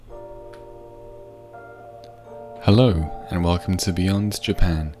Hello, and welcome to Beyond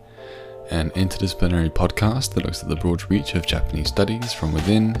Japan, an interdisciplinary podcast that looks at the broad reach of Japanese studies from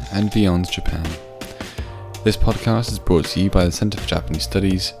within and beyond Japan. This podcast is brought to you by the Center for Japanese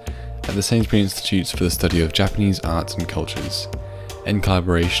Studies at the Sainsbury Institutes for the Study of Japanese Arts and Cultures, in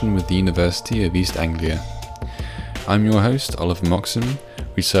collaboration with the University of East Anglia. I'm your host, Oliver Moxham,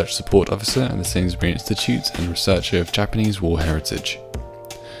 Research Support Officer at the Sainsbury Institute and researcher of Japanese War Heritage.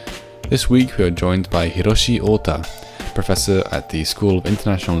 This week we are joined by Hiroshi Ota, Professor at the School of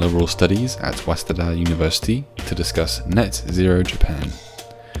International Liberal Studies at Waseda University, to discuss Net Zero Japan.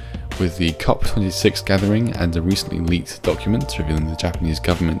 With the COP26 gathering and a recently leaked document revealing the Japanese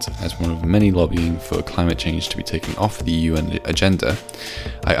government as one of many lobbying for climate change to be taken off the UN agenda,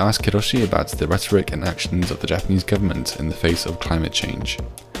 I asked Hiroshi about the rhetoric and actions of the Japanese government in the face of climate change.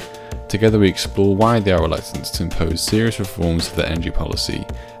 Together we explore why they are reluctant to impose serious reforms to their energy policy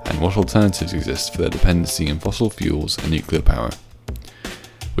and what alternatives exist for their dependency on fossil fuels and nuclear power.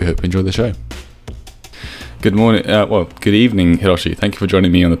 We hope you enjoy the show. Good morning, good evening, Hiroshi. Thank you for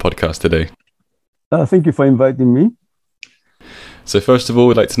joining me on the podcast today. Thank you for inviting me. So first of all,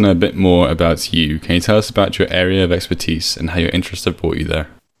 we'd like to know a bit more about you. Can you tell us about your area of expertise and how your interests have brought you there?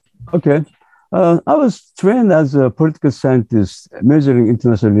 Okay. I was trained as a political scientist measuring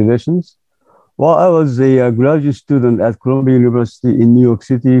international relations. While I was a graduate student at Columbia University in New York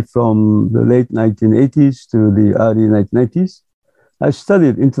City from the late 1980s to the early 1990s, I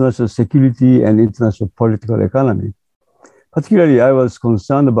studied international security and international political economy. Particularly, I was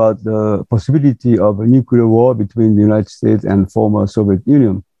concerned about the possibility of a nuclear war between the United States and former Soviet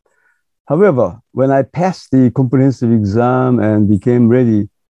Union. However, when I passed the comprehensive exam and became ready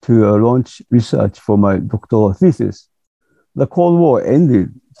to launch research for my doctoral thesis, the Cold War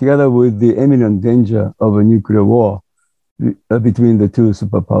ended together with the imminent danger of a nuclear war between the two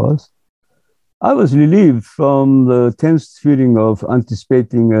superpowers. I was relieved from the tense feeling of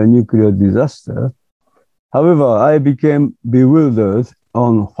anticipating a nuclear disaster. However, I became bewildered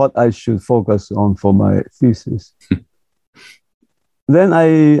on what I should focus on for my thesis. Then I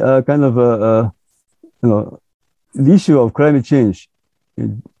the issue of climate change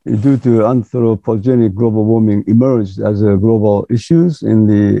due to anthropogenic global warming emerged as a global issues in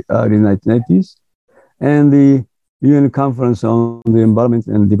the early 1990s. And the UN Conference on the Environment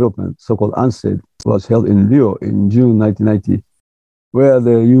and Development, so-called UNCED, was held in Rio in June 1990, where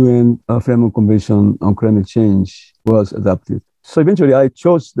the UN Framework Convention on Climate Change was adopted. So eventually I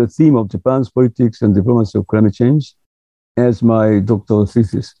chose the theme of Japan's politics and diplomacy of climate change as my doctoral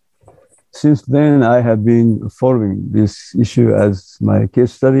thesis. Since then, I have been following this issue as my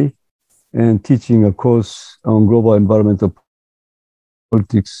case study and teaching a course on global environmental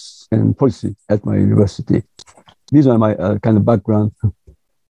politics and policy at my university. These are my kind of background.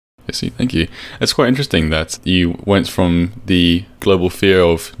 I see, thank you. It's quite interesting that you went from the global fear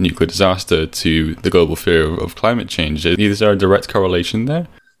of nuclear disaster to the global fear of climate change. Is there a direct correlation there?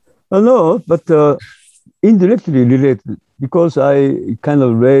 No, but indirectly related, because I kind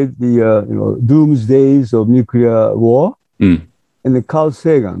of read the doomsdays of nuclear war, and the Carl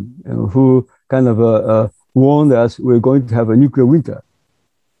Sagan, who kind of warned us we're going to have a nuclear winter.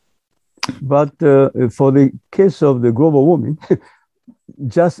 But for the case of the global warming,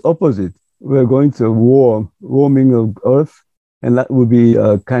 just opposite, we're going to warming of Earth, and that will be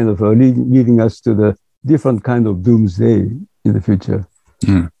kind of leading us to the different kind of doomsday in the future.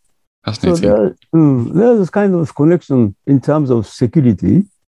 Fascinating. So there's kind of connection in terms of security,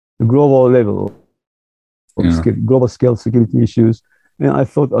 the global level, of global scale security issues. And I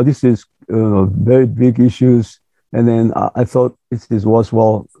thought, this is very big issues. And then I thought it is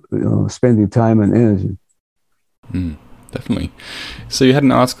worthwhile spending time and energy. Definitely. So you had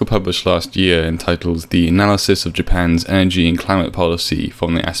an article published last year entitled The Analysis of Japan's Energy and Climate Policy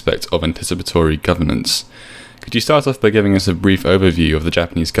from the Aspect of Anticipatory Governance. Could you start off by giving us a brief overview of the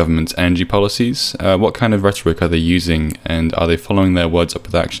Japanese government's energy policies? What kind of rhetoric are they using, and are they following their words up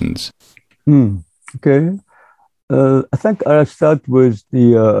with actions? Okay. I think I'll start with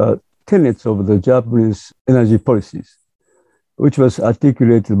the tenets of the Japanese energy policies, which was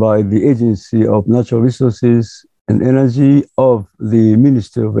articulated by the Agency of Natural Resources and Energy of the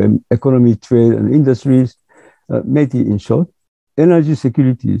Ministry of Economy, Trade and Industries, METI in short. Energy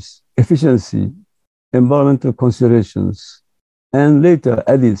securities, efficiency, environmental considerations, and later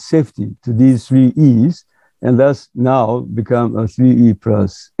added safety to these three E's, and thus now become a 3E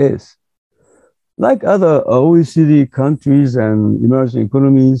plus S. Like other OECD countries and emerging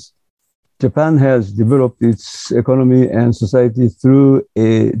economies, Japan has developed its economy and society through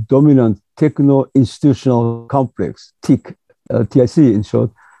a dominant techno-institutional complex, TIC in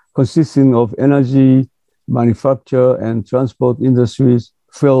short, consisting of energy, manufacture, and transport industries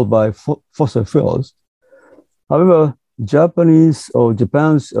fueled by fossil fuels. However, Japan's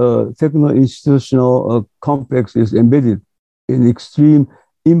techno-institutional complex is embedded in extreme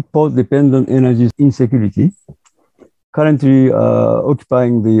import-dependent energy insecurity, currently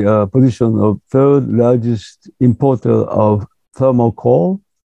occupying the position of third largest importer of thermal coal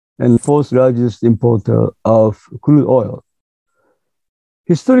and fourth largest importer of crude oil.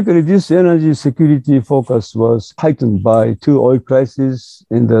 Historically, this energy security focus was heightened by two oil crises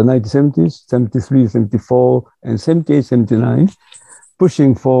in the 1970s, 73, 74, and 78, 79,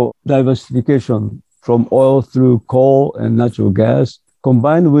 pushing for diversification from oil through coal and natural gas,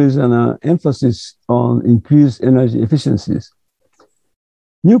 combined with an emphasis on increased energy efficiencies.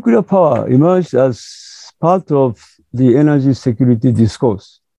 Nuclear power emerged as part of the energy security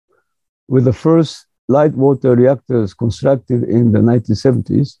discourse, with the first light water reactors constructed in the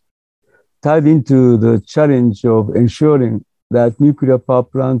 1970s, tied into the challenge of ensuring that nuclear power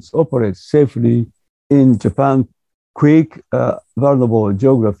plants operate safely in Japan's quake vulnerable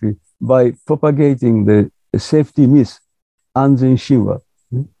geography by propagating the safety myth, Anzen Shinwa.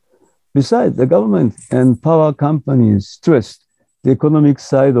 Besides, the government and power companies stressed the economic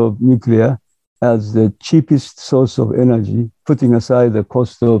side of nuclear as the cheapest source of energy, putting aside the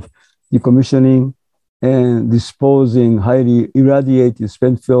cost of decommissioning and disposing highly irradiated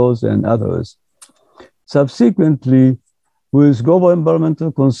spent fuels and others. Subsequently, with global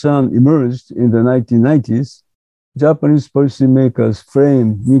environmental concern emerged in the 1990s, Japanese policymakers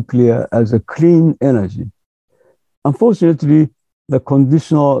framed nuclear as a clean energy. Unfortunately, the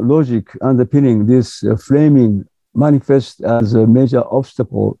conditional logic underpinning this framing manifests as a major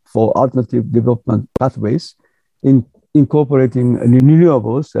obstacle for alternative development pathways in incorporating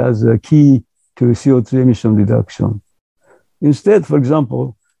renewables as a key to CO2 emission reduction. Instead, for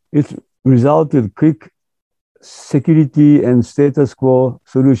example, it resulted quick security and status quo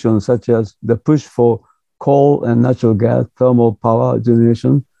solutions such as the push for coal and natural gas thermal power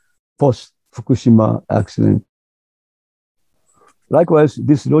generation post-Fukushima accident. Likewise,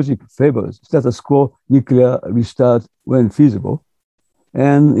 this logic favors status quo nuclear restart when feasible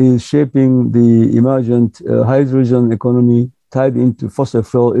and is shaping the emergent hydrogen economy tied into fossil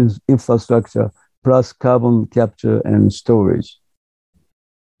fuel infrastructure plus carbon capture and storage.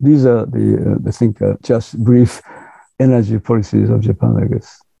 These are I think, just brief energy policies of Japan, I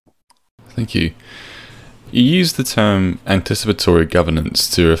guess. Thank you. You use the term anticipatory governance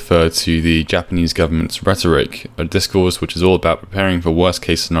to refer to the Japanese government's rhetoric, a discourse which is all about preparing for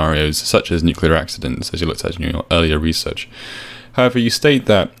worst-case scenarios such as nuclear accidents, as you looked at in your earlier research. However, you state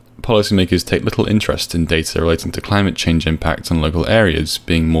that policymakers take little interest in data relating to climate change impacts on local areas,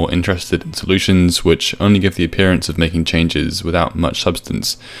 being more interested in solutions which only give the appearance of making changes without much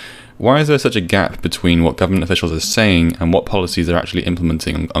substance. Why is there such a gap between what government officials are saying and what policies they're actually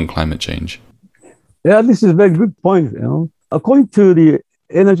implementing on climate change? Yeah, this is a very good point. According to the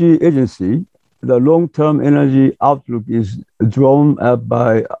Energy Agency, the long-term energy outlook is drawn up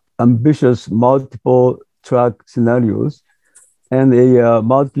by ambitious multiple-track scenarios and a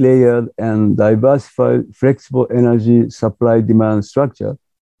multi-layered and diversified flexible energy supply-demand structure.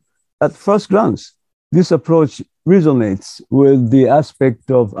 At first glance, this approach resonates with the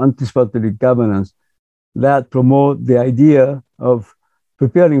aspect of anticipatory governance that promote the idea of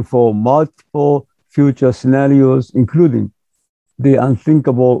preparing for multiple future scenarios, including the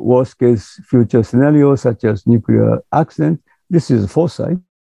unthinkable worst-case future scenarios such as nuclear accident. This is foresight.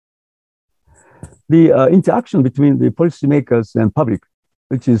 The interaction between the policymakers and public,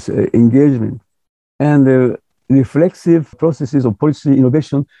 which is engagement, and the reflexive processes of policy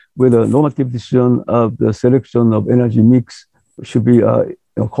innovation with a normative decision of the selection of energy mix should be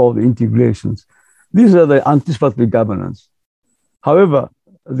called integrations. These are the anticipatory governance. However,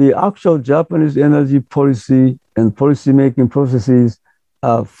 the actual Japanese energy policy and policy-making processes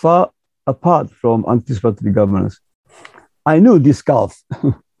are far apart from anticipatory governance. I knew this gulf.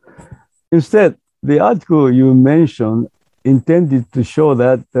 Instead, the article you mentioned intended to show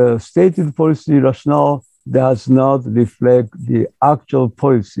that the stated policy rationale does not reflect the actual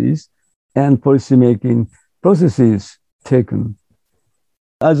policies and policy-making processes taken.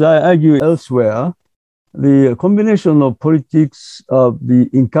 As I argue elsewhere, the combination of politics of the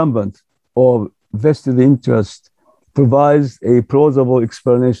incumbent or vested interest provides a plausible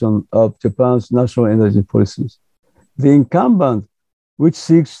explanation of Japan's national energy policies. The incumbent, which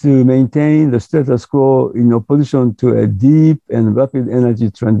seeks to maintain the status quo in opposition to a deep and rapid energy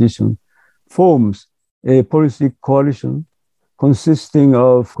transition, forms a policy coalition consisting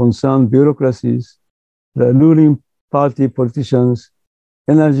of concerned bureaucracies, the ruling party politicians,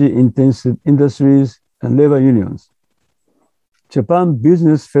 energy-intensive industries, and labor unions. Japan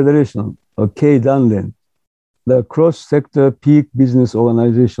Business Federation, or Keidanren, the cross-sector peak business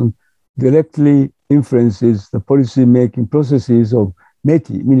organization, directly influences the policy-making processes of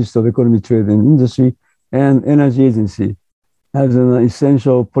METI, Minister of Economy, Trade and Industry, and Energy Agency, as an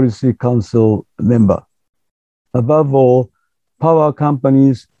essential policy council member. Above all, power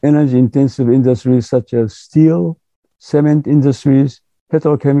companies, energy-intensive industries such as steel, cement industries,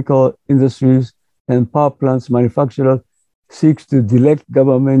 petrochemical industries, and power plants manufacturers seeks to direct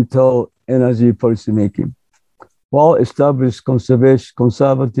governmental energy policy making, while established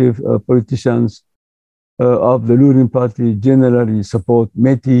conservative politicians of the ruling party generally support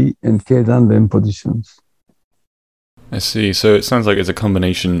METI and Keidanren positions. I see. So it sounds like it's a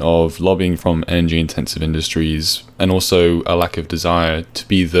combination of lobbying from energy-intensive industries and also a lack of desire to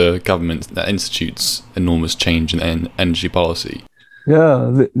be the government that institutes enormous change in energy policy.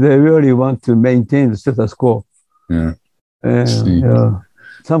 Yeah, they really want to maintain the status quo. Yeah.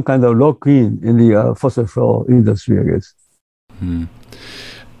 Some kind of lock-in in the fossil fuel industry, I guess.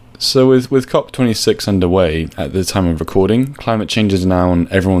 So with COP26 underway at the time of recording, climate change is now on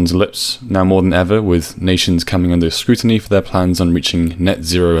everyone's lips, now more than ever, with nations coming under scrutiny for their plans on reaching net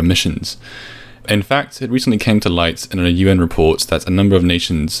zero emissions. In fact, it recently came to light in a UN report that a number of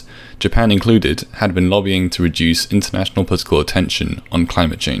nations, Japan included, had been lobbying to reduce international political attention on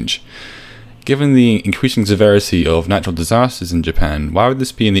climate change. Given the increasing severity of natural disasters in Japan, why would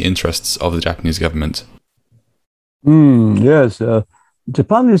this be in the interests of the Japanese government? Yes,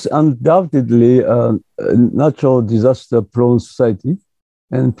 Japan is undoubtedly a natural disaster-prone society,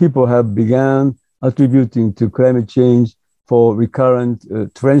 and people have begun attributing to climate change for recurrent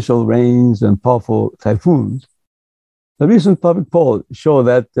torrential rains and powerful typhoons. The recent public poll show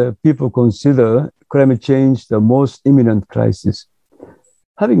that people consider climate change the most imminent crisis.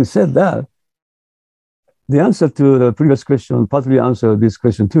 Having said that, the answer to the previous question partly answers this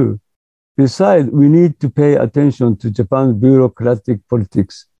question too. Besides, we need to pay attention to Japan's bureaucratic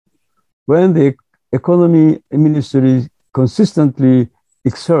politics. When the economy ministry consistently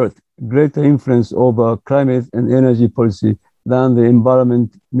exert greater influence over climate and energy policy than the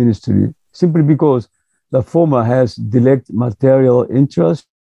environment ministry, simply because the former has direct material interest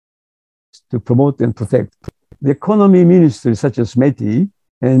to promote and protect. The economy ministry, such as METI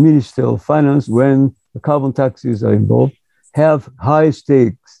and Ministry of Finance, when the carbon taxes are involved, have high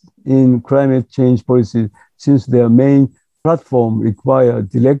stakes in climate change policy since their main platform require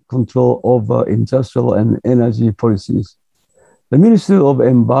direct control over industrial and energy policies. The Ministry of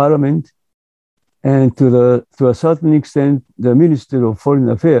Environment and to a certain extent, the Ministry of Foreign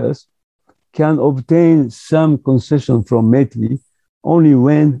Affairs can obtain some concession from METI only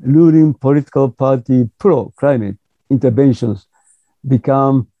when ruling political party pro-climate interventions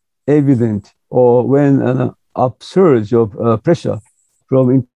become evident or when an upsurge of pressure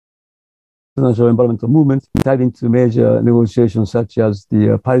from international environmental movements tied into major negotiations such as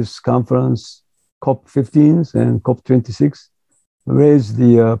the Paris Conference, COP15 and COP26, raise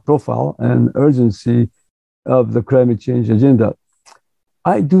the profile and urgency of the climate change agenda.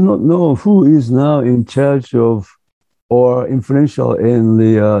 I do not know who is now in charge of or influential in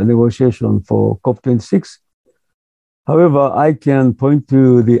the negotiation for COP26. However, I can point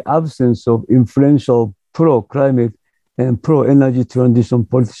to the absence of influential pro-climate and pro-energy transition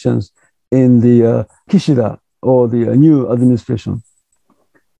politicians in the Kishida or the new administration.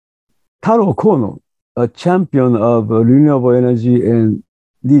 Taro Kono, a champion of renewable energy and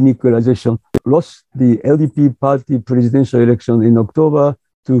denuclearization, lost the LDP party presidential election in October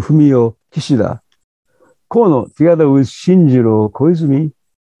to Fumio Kishida. Kono, together with Shinjiro Koizumi,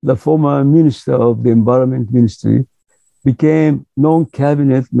 the former minister of the Environment Ministry, became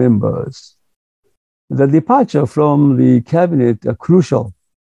non-cabinet members. The departure from the cabinet are crucial,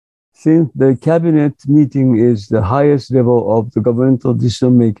 since the cabinet meeting is the highest level of the governmental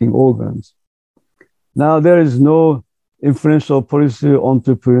decision-making organs. Now, there is no influential policy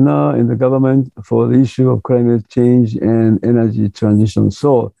entrepreneur in the government for the issue of climate change and energy transition.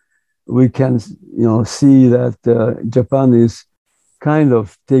 So we can, see that Japan is kind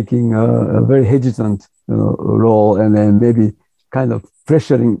of taking a very hesitant role and then maybe kind of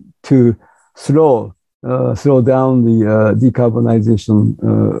pressuring to slow down the decarbonization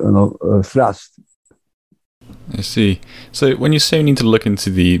thrust. I see. So when you say we need to look into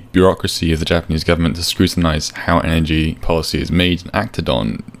the bureaucracy of the Japanese government to scrutinize how energy policy is made and acted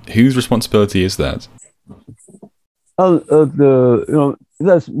on, whose responsibility is that?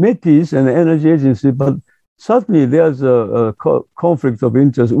 There's METI's and the Energy Agency, but certainly there's a conflict of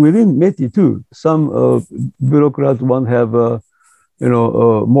interest within METI too. Some bureaucrats want to have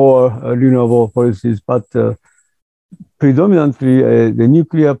more renewable policies, but predominantly the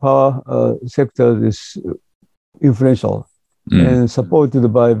nuclear power sector is influential and supported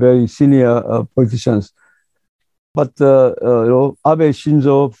by very senior politicians. But Abe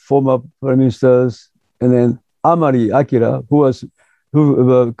Shinzo, former prime ministers, and then Amari Akira,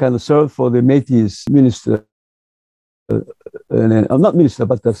 who kind of served for the Métis minister, and then not minister,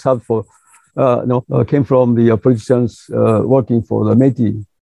 but served for came from the politicians working for the Métis,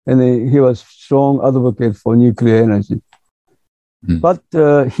 and he was strong advocate for nuclear energy. But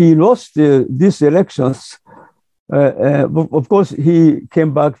he lost these elections. Of course, he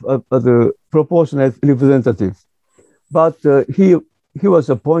came back as a proportionate representative, but he was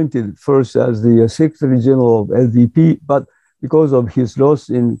appointed first as the Secretary General of LDP, but because of his loss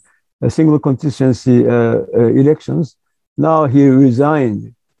in single constituency elections, now he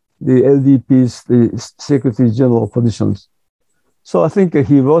resigned the LDP's Secretary General positions. So I think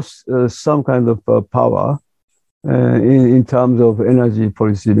he lost some kind of power in terms of energy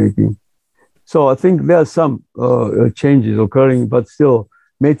policy making. So I think there are some changes occurring, but still,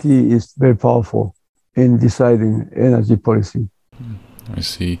 Métis is very powerful in deciding energy policy. I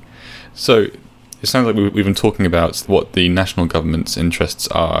see. So it sounds like we've been talking about what the national government's interests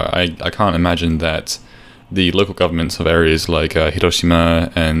are. I can't imagine that the local governments of areas like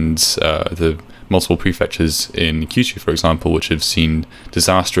Hiroshima and the multiple prefectures in Kyushu, for example, which have seen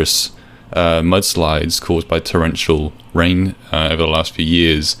disastrous mudslides caused by torrential rain over the last few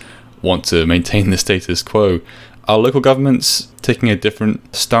years, want to maintain the status quo. Are local governments taking a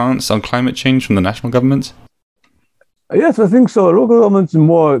different stance on climate change from the national government? Yes, I think so. Local governments are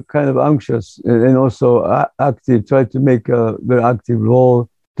more kind of anxious and also active, try to make a very active role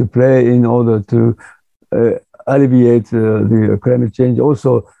to play in order to alleviate the climate change,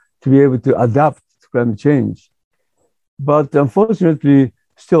 also to be able to adapt to climate change. But unfortunately,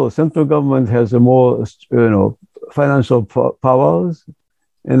 still, central government has a more, financial powers,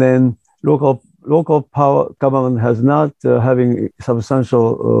 and then local government has not having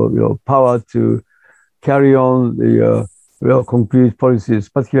substantial, power to carry on the real concrete policies,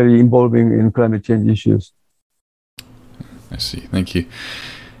 particularly involving in climate change issues. I see. Thank you.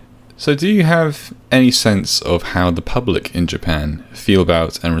 So do you have any sense of how the public in Japan feel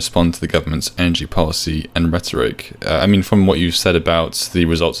about and respond to the government's energy policy and rhetoric? From what you've said about the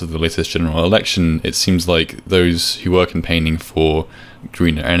results of the latest general election, it seems like those who were campaigning for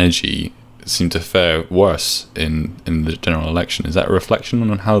greener energy seem to fare worse in the general election. Is that a reflection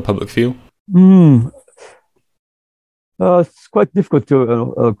on how the public feel? It's quite difficult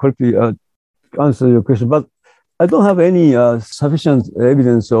to correctly answer your question, but I don't have any sufficient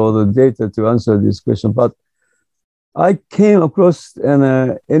evidence or the data to answer this question. But I came across an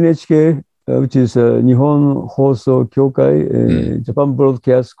NHK, which is Nihon Hoso Kyokai, Japan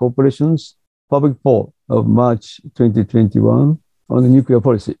Broadcast Corporation's public poll of March 2021 on the nuclear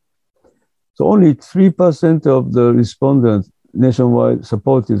policy. So only 3% of the respondents nationwide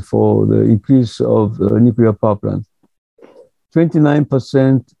supported for the increase of nuclear power plants.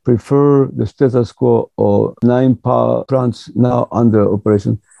 29% prefer the status quo or 9 power plants now under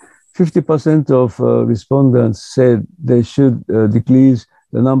operation. 50% of respondents said they should decrease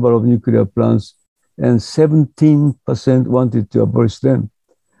the number of nuclear plants, and 17% wanted to abolish them.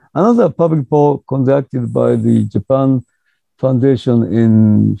 Another public poll conducted by the Japan Foundation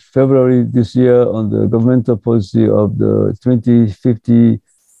in February this year on the governmental policy of the 2050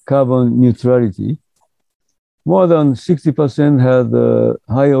 carbon neutrality, more than 60% had a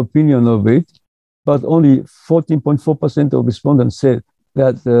high opinion of it, but only 14.4% of respondents said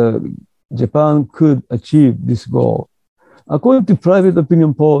that Japan could achieve this goal. According to private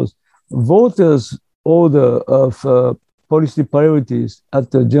opinion polls, voters' order of policy priorities at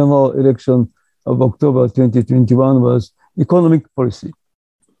the general election of October 2021 was economic policy.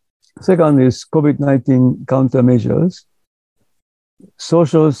 Second is COVID-19 countermeasures.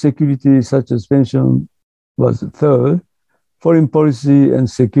 Social security, such as pension, was third. Foreign policy and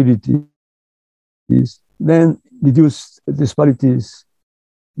security. Then reduce disparities,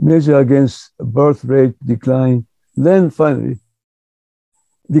 measure against birth rate decline. Then finally,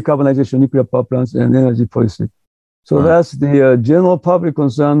 decarbonization, nuclear power plants, and energy policy. So that's the general public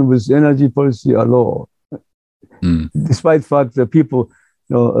concern with energy policy alone. Despite the fact that people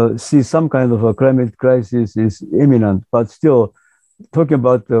see some kind of a climate crisis is imminent, but still talking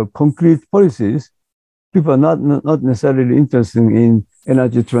about concrete policies, people are not necessarily interested in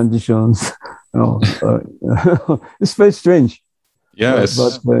energy transitions. It's very strange. Yeah, it's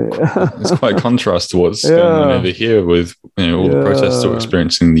quite a contrast to what's going on over here with all the protests we're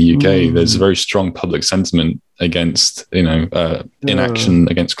experiencing in the UK. There's a very strong public sentiment against inaction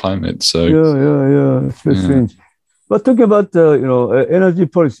against climate. So it's very strange. But talking about energy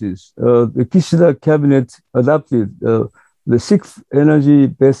policies, the Kishida cabinet adopted the sixth energy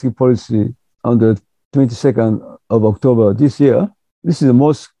basic policy on the 22nd of October this year. This is the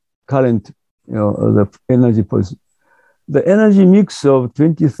most current, the energy policy. The energy mix of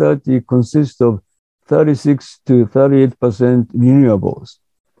 2030 consists of 36 to 38% renewables,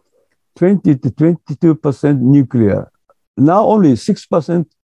 20 to 22% nuclear. Now only 6%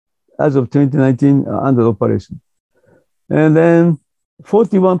 as of 2019 are under operation. And then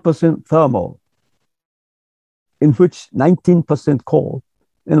 41% thermal, in which 19% coal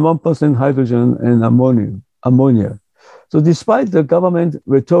and 1% hydrogen and ammonia. So despite the government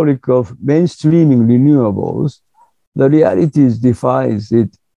rhetoric of mainstreaming renewables, the reality defies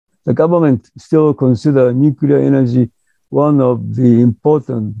it. The government still considers nuclear energy one of the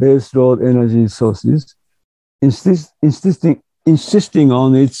important baseload energy sources, insisting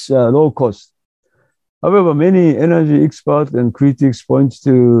on its low cost. However, many energy experts and critics point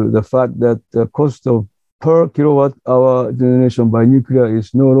to the fact that the cost of per kilowatt hour generation by nuclear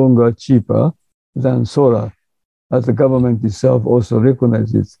is no longer cheaper than solar, as the government itself also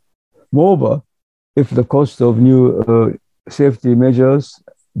recognizes. Moreover, if the cost of new safety measures,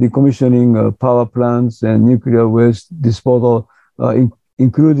 decommissioning power plants and nuclear waste disposal are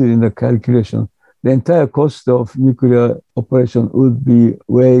included in the calculation, the entire cost of nuclear operation would be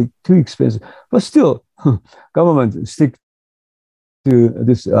way too expensive. But still, government stick to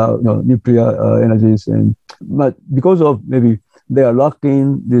this nuclear energies, but because of maybe they are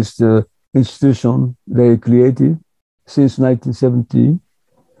lacking this institution they created since 1970.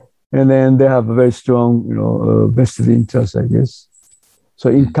 And then they have a very strong, vested interest, I guess. So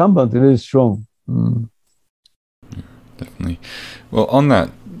incumbent is very strong. Definitely. Well, on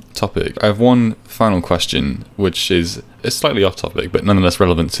that topic, I have one final question, which is slightly off topic, but nonetheless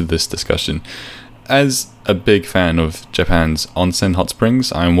relevant to this discussion. As a big fan of Japan's onsen hot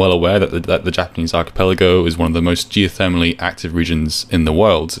springs, I'm well aware that the Japanese archipelago is one of the most geothermally active regions in the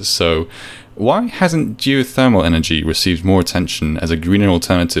world. So why hasn't geothermal energy received more attention as a greener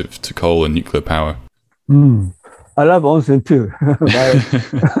alternative to coal and nuclear power? I love onsen too.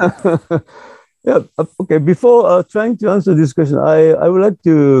 Okay. Before trying to answer this question, I would like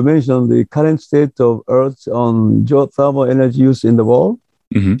to mention the current state of Earth on geothermal energy use in the world.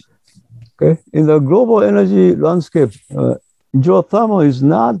 Mm-hmm. Okay. In the global energy landscape, geothermal is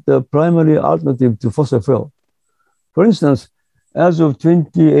not the primary alternative to fossil fuel. For instance, as of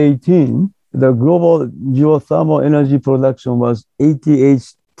 2018, the global geothermal energy production was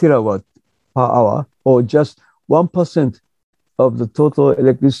 88 terawatt per hour, or just 1% of the total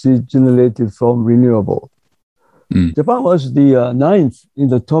electricity generated from renewable. Japan was the ninth in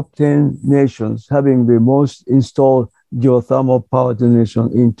the top 10 nations having the most installed geothermal power generation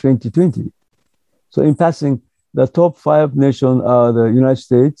in 2020. So in passing, the top 5 nations are the United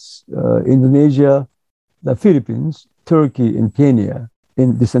States, Indonesia, the Philippines, Turkey, and Kenya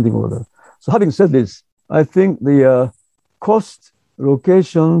in descending order. So having said this, I think the cost,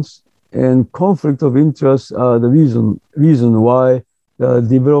 locations, and conflict of interest are the reason why the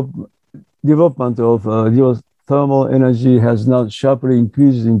development of geothermal energy has not sharply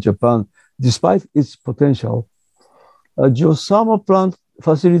increased in Japan, despite its potential. A geothermal plant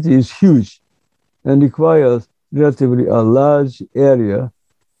facility is huge and requires relatively a large area,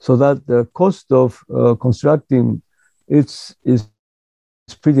 so that the cost of constructing it is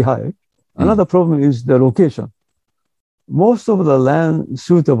pretty high. Another problem is the location. Most of the land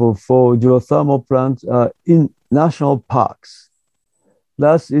suitable for geothermal plants are in national parks.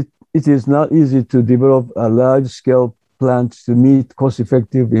 Thus, it is not easy to develop a large-scale plant to meet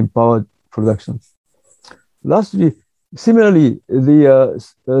cost-effective in power production. Lastly, similarly, the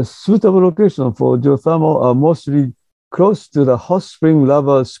suitable location for geothermal are mostly close to the hot spring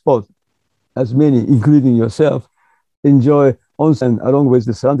lava spot, as many, including yourself, enjoy onsen along with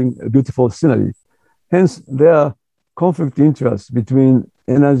the surrounding beautiful scenery. Hence, there are conflict interests between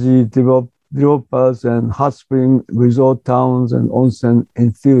energy developers and hot spring resort towns and onsen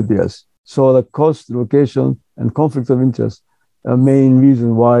enthusiasts. So the cost, location, and conflict of interest are main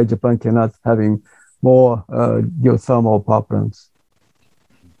reason why Japan cannot having more geothermal power plants.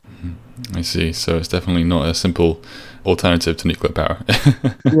 I see. So it's definitely not a simple alternative to nuclear power.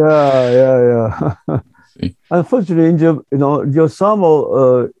 Yeah. Unfortunately,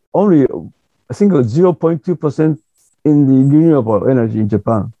 geothermal only, I think, 0.2% in the renewable energy in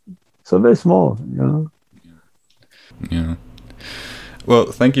Japan. So very small, Yeah. Well,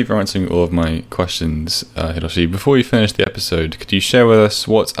 thank you for answering all of my questions, Hiroshi. Before we finish the episode, could you share with us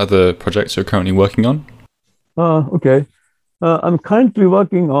what other projects you're currently working on? Okay. I'm currently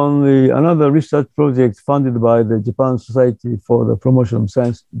working on another research project funded by the Japan Society for the Promotion of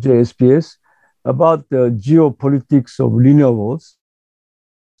Science, JSPS, about the geopolitics of renewables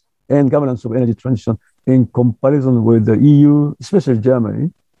and governance of energy transition in comparison with the EU, especially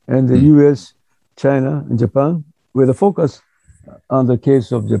Germany, and the US, China, and Japan, with a focus on the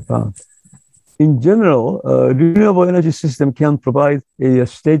case of Japan. In general, a renewable energy system can provide a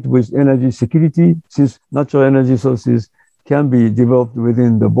state with energy security, since natural energy sources can be developed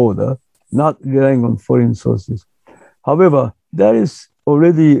within the border, not relying on foreign sources. However, there is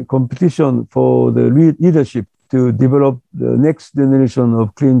already competition for the leadership to develop the next generation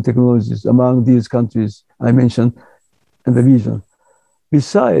of clean technologies among these countries I mentioned in the region.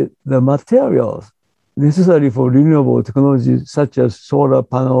 Besides, the materials necessary for renewable technologies such as solar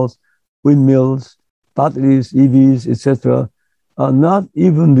panels, windmills, batteries, EVs, etc., are not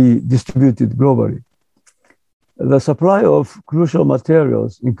evenly distributed globally. The supply of crucial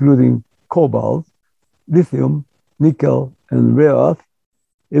materials, including cobalt, lithium, nickel, and rare earth,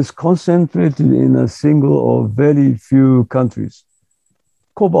 is concentrated in a single or very few countries.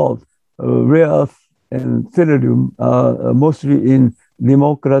 Cobalt, rare earth, and tellurium are mostly in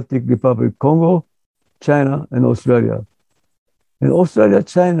Democratic Republic Congo, China, and Australia. In Australia,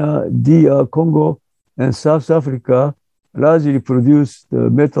 China, DR Congo, and South Africa largely produce the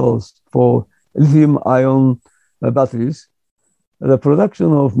metals for lithium-ion batteries. The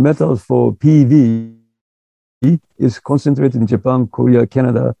production of metals for PV is concentrated in Japan, Korea,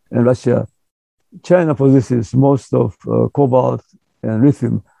 Canada, and Russia. China possesses most of cobalt and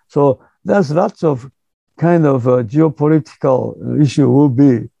lithium. So there's lots of kind of geopolitical issue will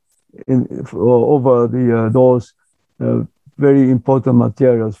be over those very important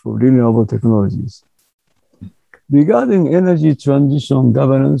materials for renewable technologies. Regarding energy transition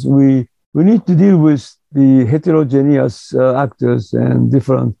governance, we need to deal with the heterogeneous actors and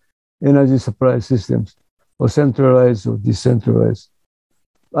different energy supply systems, or centralized or decentralized.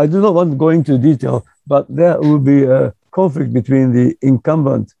 I do not want to go into detail, but there will be a conflict between the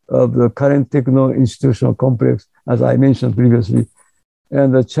incumbent of the current techno-institutional complex, as I mentioned previously,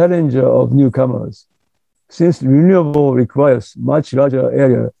 and the challenger of newcomers. Since renewable requires much larger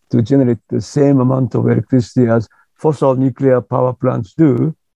area to generate the same amount of electricity as fossil nuclear power plants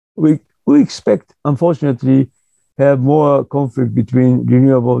do, we expect, unfortunately, have more conflict between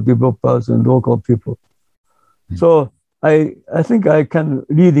renewable developers and local people. So I think I can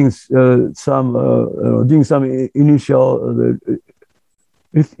doing some initial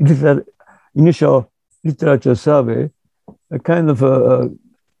literature survey, a kind of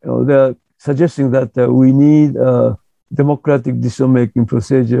they're suggesting that we need democratic decision-making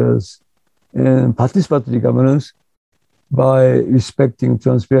procedures and participatory governance by respecting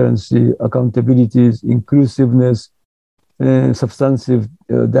transparency, accountabilities, inclusiveness, and substantive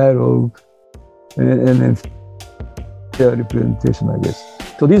dialogue, and fair representation, I guess.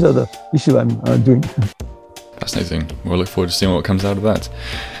 So these are the issues I'm doing. Fascinating. We'll look forward to seeing what comes out of that.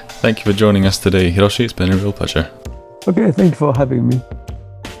 Thank you for joining us today, Hiroshi. It's been a real pleasure. Okay, thank you for having me.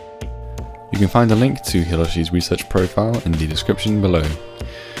 You can find a link to Hiroshi's research profile in the description below.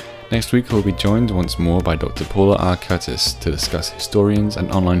 Next week we'll be joined once more by Dr. Paula R. Curtis to discuss historians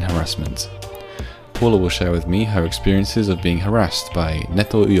and online harassment. Paula will share with me her experiences of being harassed by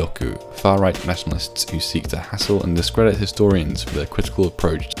Neto Uyoku, far-right nationalists who seek to hassle and discredit historians for their critical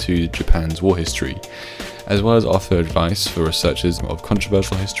approach to Japan's war history, as well as offer advice for researchers of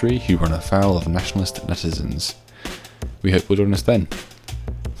controversial history who run afoul of nationalist netizens. We hope you'll join us then.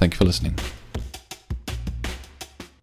 Thank you for listening.